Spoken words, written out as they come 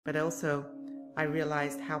But also, I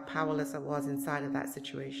realized how powerless I was inside of that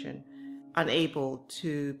situation, unable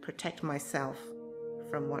to protect myself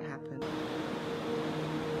from what happened.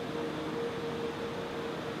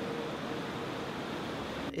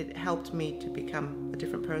 It helped me to become a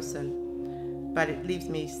different person, but it leaves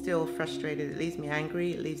me still frustrated. It leaves me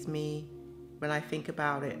angry. It leaves me, when I think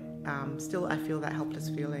about it, still I feel that helpless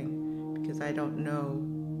feeling because I don't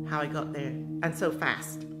know how I got there, and so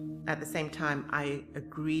fast. At the same time, I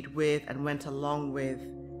agreed with and went along with,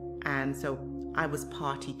 and so I was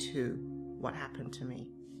party to what happened to me.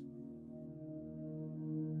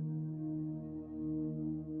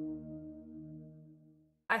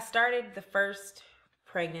 I started the first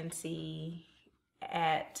pregnancy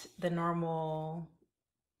at the normal,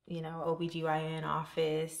 OBGYN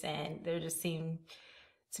office, and there just seemed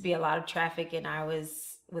to be a lot of traffic, and I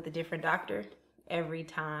was with a different doctor every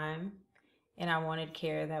time, and I wanted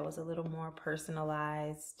care that was a little more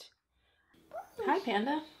personalized. Hi,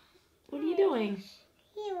 Panda. What are you doing?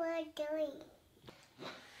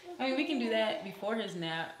 I mean, we can do that before his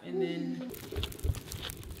nap, and then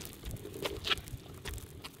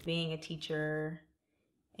being a teacher,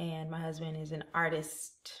 and my husband is an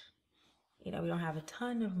artist. We don't have a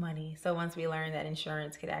ton of money. So once we learned that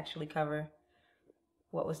insurance could actually cover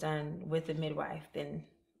what was done with the midwife, then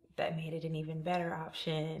that made it an even better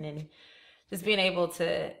option. And just being able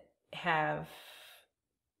to have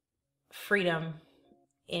freedom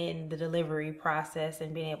in the delivery process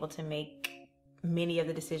and being able to make many of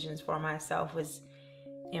the decisions for myself was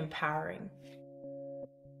empowering.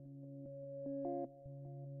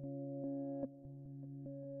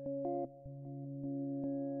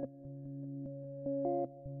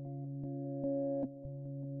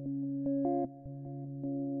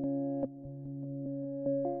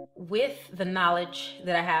 With the knowledge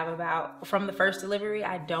that I have about from the first delivery,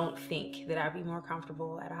 I don't think that I'd be more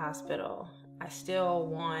comfortable at a hospital. I still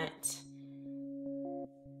want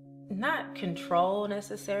not control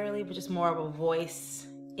necessarily, but just more of a voice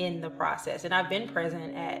in the process. And I've been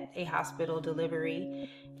present at a hospital delivery,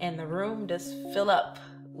 and the room does fill up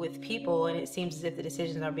with people, and it seems as if the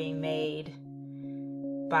decisions are being made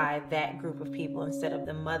by that group of people instead of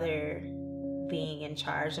the mother being in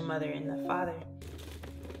charge, the mother and the father.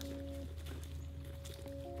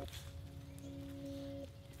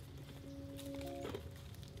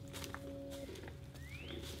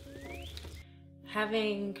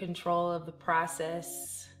 Having control of the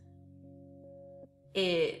process,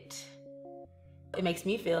 it makes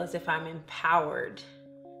me feel as if I'm empowered.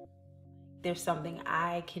 There's something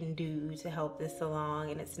I can do to help this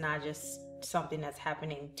along, and it's not just something that's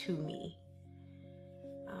happening to me.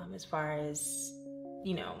 As far as,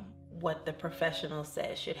 what the professional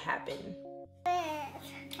says should happen.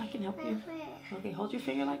 I can help you. Okay, hold your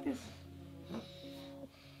finger like this.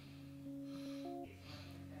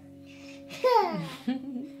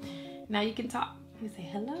 Now you can talk. You say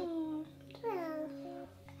hello. Hello.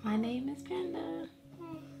 My name is Panda.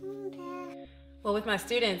 Well, with my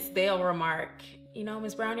students, they'll remark,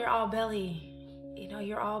 Ms. Brown, you're all belly.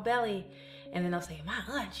 You're all belly. And then they'll say, my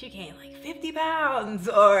aunt, she gained like 50 pounds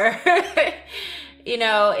or,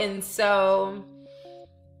 and so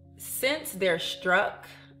since they're struck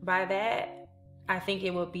by that, I think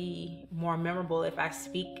it would be more memorable if I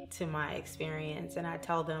speak to my experience and I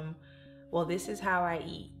tell them, well, this is how I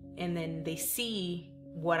eat. And then they see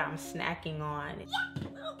what I'm snacking on.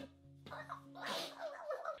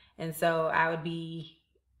 And so I would be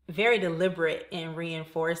very deliberate in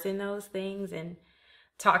reinforcing those things and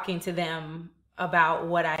talking to them about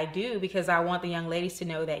what I do, because I want the young ladies to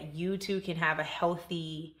know that you too can have a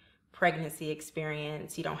healthy pregnancy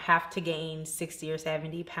experience. You don't have to gain 60 or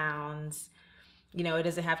 70 pounds. It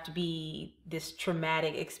doesn't have to be this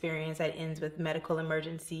traumatic experience that ends with medical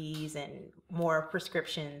emergencies and more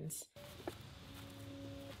prescriptions.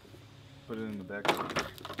 Put it in the back.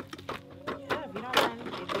 Yeah, if you don't mind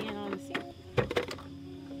it being on the seat.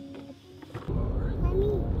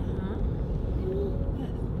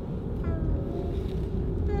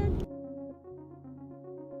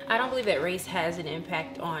 I don't believe that race has an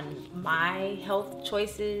impact on my health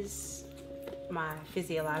choices, my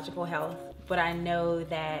physiological health, but I know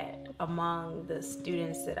that among the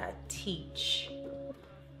students that I teach,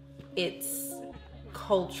 it's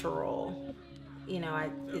cultural.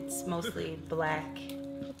 It's mostly Black,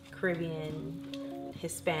 Caribbean,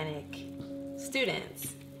 Hispanic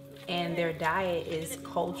students, and their diet is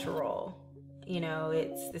cultural.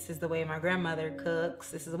 This is the way my grandmother cooks,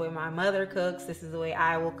 this is the way my mother cooks, this is the way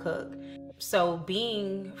I will cook. So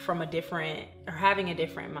being from having a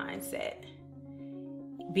different mindset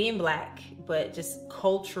being Black, but just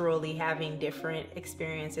culturally having different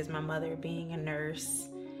experiences. My mother being a nurse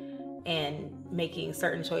and making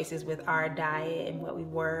certain choices with our diet and what we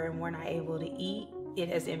were and were not able to eat, it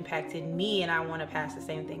has impacted me, and I want to pass the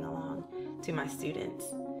same thing along to my students.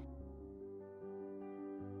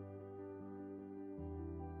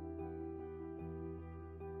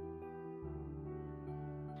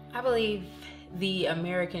 I believe the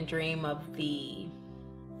American dream of the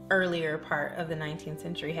earlier part of the 19th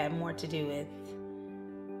century had more to do with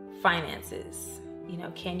finances. You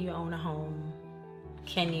know, can you own a home?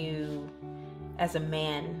 Can you, as a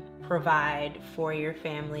man, provide for your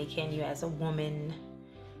family? Can you, as a woman,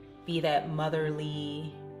 be that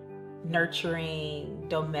motherly, nurturing,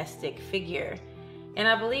 domestic figure? And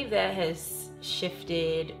I believe that has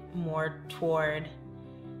shifted more toward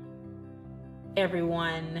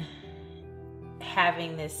everyone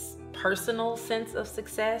having this personal sense of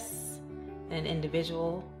success, an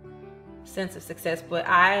individual sense of success. But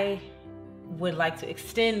I would like to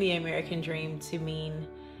extend the American dream to mean,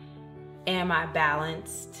 am I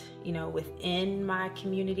balanced, you know, within my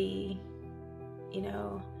community? You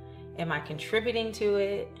know, am I contributing to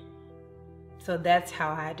it? So that's how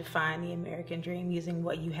I define the American dream, using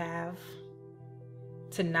what you have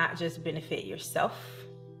to not just benefit yourself,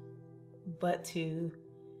 but to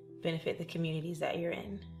benefit the communities that you're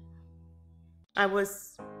in. I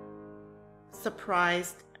was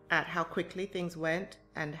surprised at how quickly things went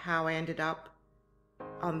and how I ended up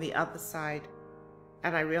on the other side.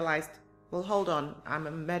 And I realized, well, hold on, I'm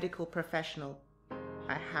a medical professional.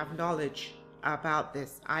 I have knowledge about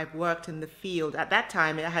this. I've worked in the field. At that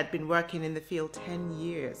time, I had been working in the field 10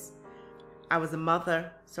 years. I was a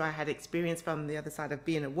mother, so I had experience from the other side of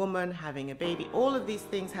being a woman, having a baby. All of these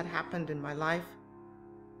things had happened in my life.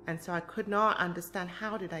 And so I could not understand,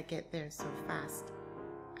 how did I get there so fast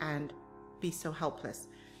and be so helpless?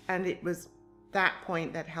 And it was that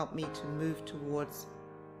point that helped me to move towards,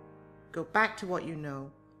 go back to what you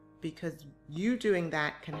know, because you doing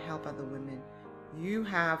that can help other women. You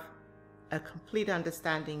have a complete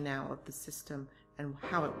understanding now of the system and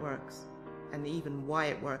how it works, and even why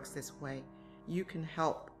it works this way. You can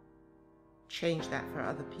help change that for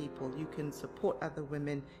other people. You can support other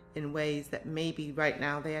women in ways that maybe right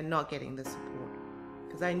now they are not getting the support.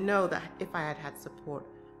 Because I know that if I had had support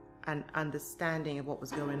and understanding of what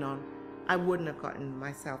was going on, I wouldn't have gotten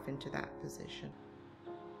myself into that position.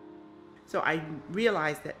 So I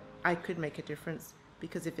realized that I could make a difference,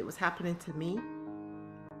 because if it was happening to me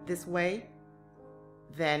this way,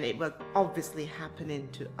 then it was obviously happening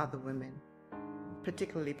to other women,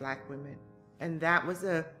 particularly Black women. And that was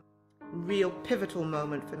a real pivotal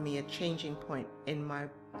moment for me, a changing point in my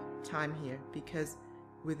time here, because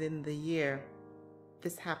within the year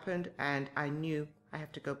this happened, and I knew I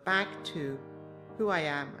have to go back to who I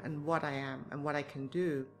am and what I can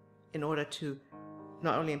do in order to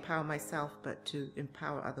not only empower myself, but to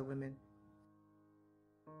empower other women.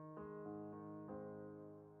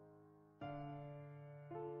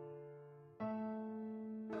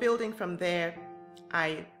 Building from there,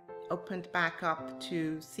 I opened back up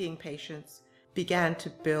to seeing patients, began to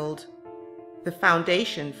build the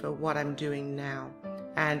foundation for what I'm doing now.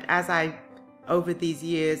 And as I, over these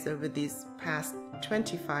years, over these past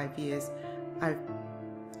 25 years, I've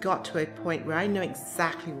got to a point where I know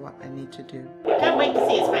exactly what I need to do. Can't wait to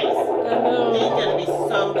see his face. He's going to be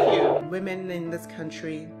so cute. Women in this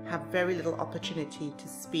country have very little opportunity to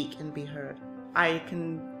speak and be heard. I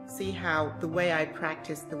can see how the way I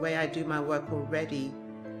practice, the way I do my work already,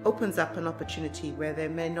 opens up an opportunity where there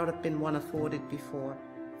may not have been one afforded before,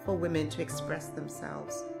 for women to express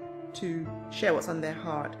themselves, to share what's on their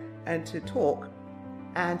heart, and to talk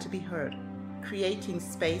and to be heard. Creating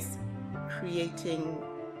space, creating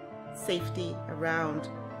safety around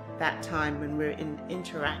that time when we're in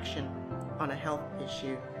interaction on a health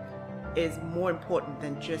issue is more important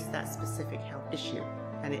than just that specific health issue.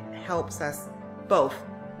 And it helps us both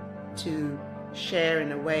to share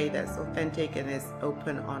in a way that's authentic and is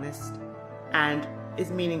open, honest, and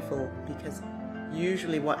is meaningful, because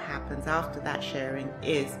usually what happens after that sharing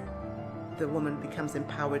is the woman becomes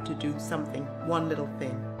empowered to do something, one little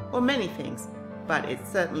thing, or many things, but it's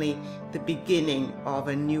certainly the beginning of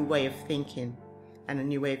a new way of thinking and a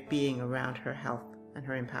new way of being around her health and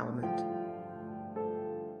her empowerment.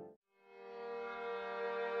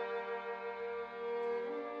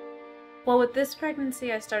 Well, with this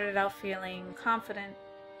pregnancy, I started out feeling confident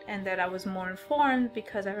and that I was more informed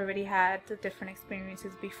because I've already had the different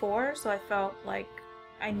experiences before. So I felt like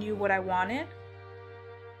I knew what I wanted.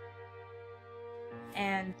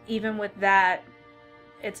 And even with that,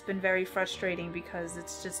 it's been very frustrating because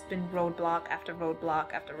it's just been roadblock after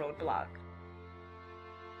roadblock after roadblock.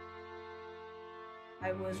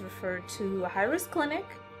 I was referred to a high-risk clinic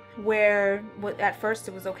where at first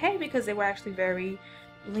it was okay because they were actually very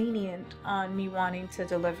lenient on me wanting to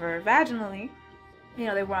deliver vaginally. You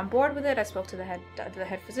know, they were on board with it. I spoke to the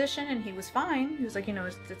head physician, and he was fine. He was like, you know,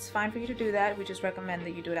 it's fine for you to do that. We just recommend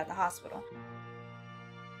that you do it at the hospital.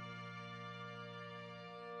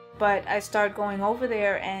 But I started going over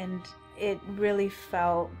there, and it really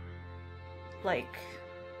felt like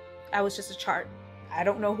I was just a chart. I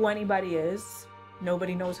don't know who anybody is.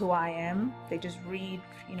 Nobody knows who I am. They just read,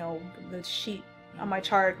 you know, the sheet on my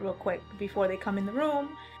chart real quick before they come in the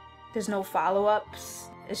room. There's no follow-ups.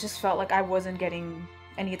 It just felt like I wasn't getting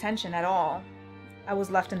any attention at all. I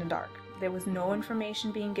was left in the dark. There was no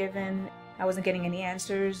information being given. I wasn't getting any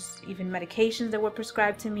answers, even medications that were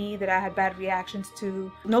prescribed to me that I had bad reactions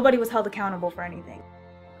to. Nobody was held accountable for anything.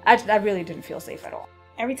 I really didn't feel safe at all.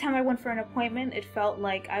 Every time I went for an appointment, it felt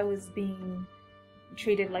like I was being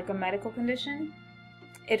treated like a medical condition.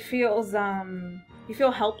 It feels, you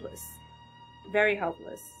feel helpless, very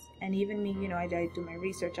helpless. And even me, you know, I do my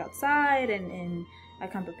research outside and I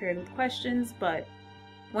come prepared with questions, but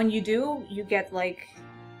when you do, you get like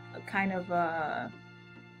a kind of a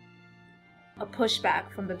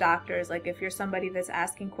pushback from the doctors. Like if you're somebody that's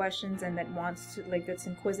asking questions and that wants to, like, that's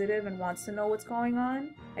inquisitive and wants to know what's going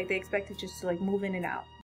on, like they expect you just to like move in and out.